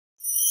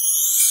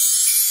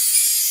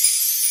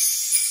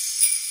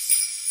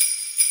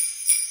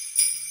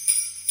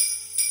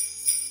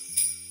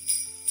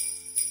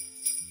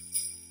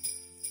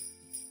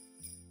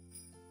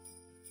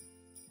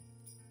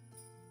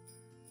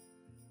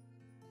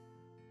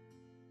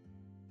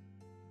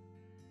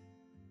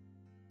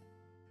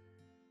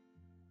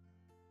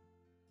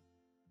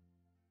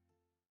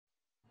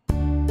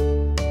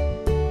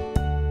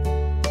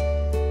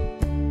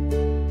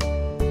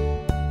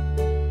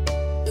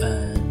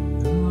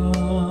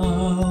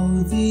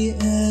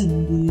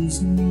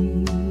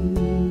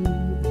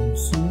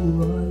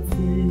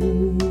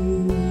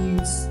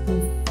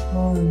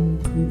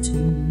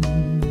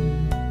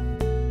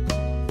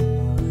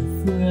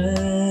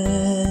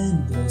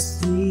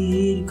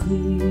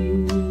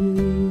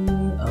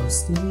clear, I'll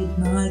state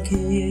my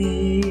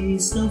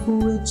case, of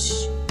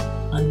which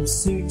I'm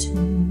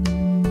certain.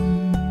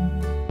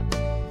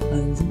 I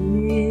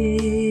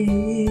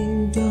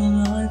lived a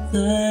life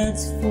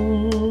that's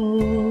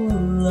full.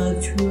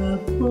 I've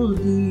traveled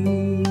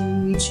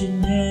each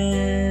and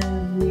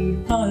every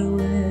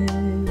highway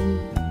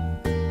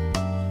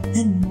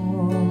and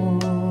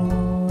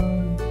more,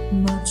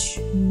 much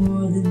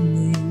more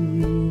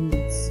than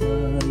this. I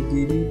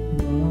did it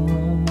my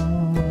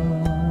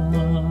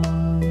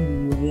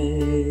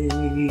way.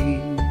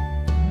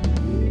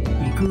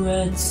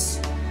 Regrets,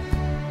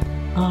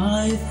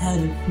 I've had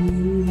a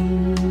few,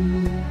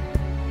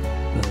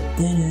 but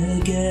then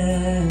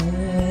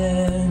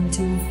again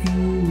too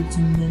few to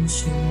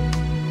mention.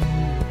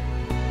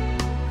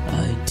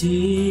 I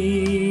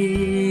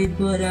did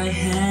what I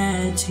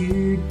had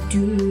to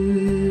do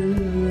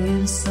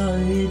and saw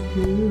it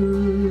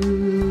through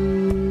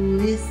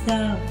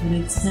without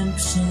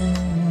exemption.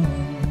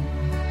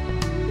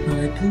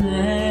 I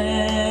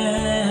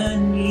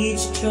planned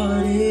each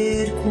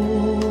charted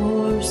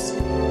course,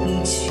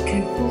 each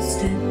careful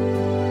step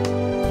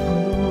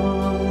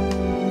on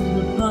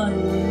the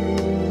byway,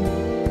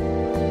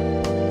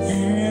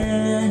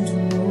 and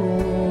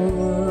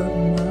more,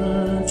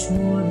 much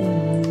more than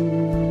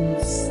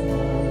this. I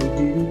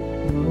did it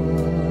my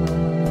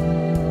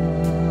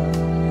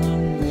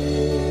way.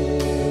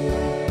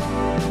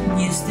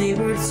 Yes, they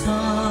were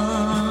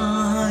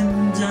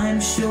times I'm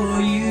sure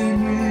you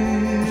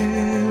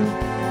knew,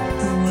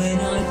 when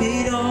I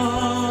bit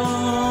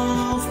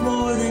off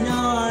more than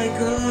I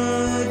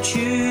could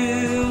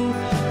chew.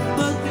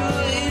 But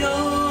through it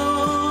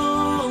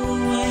all,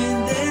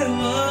 when there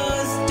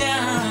was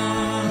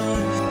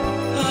doubt,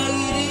 I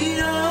eat it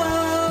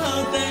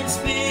up and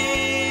spit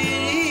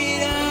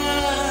it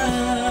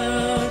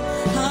out.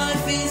 I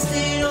faced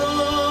it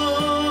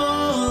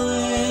all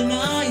and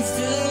I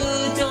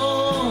stood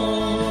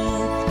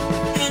tall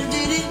and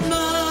did it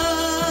my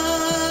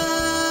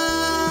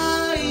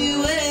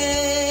way.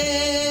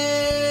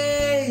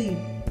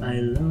 I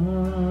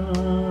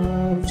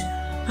loved,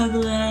 I've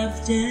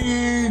laughed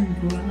and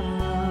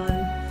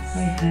cried. I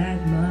had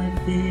my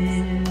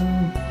fill,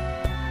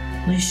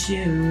 my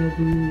share of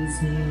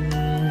losing.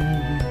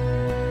 And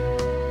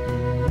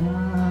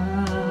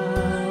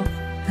now,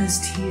 as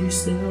tears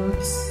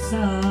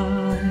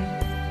subside,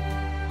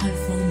 I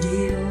find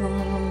it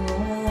all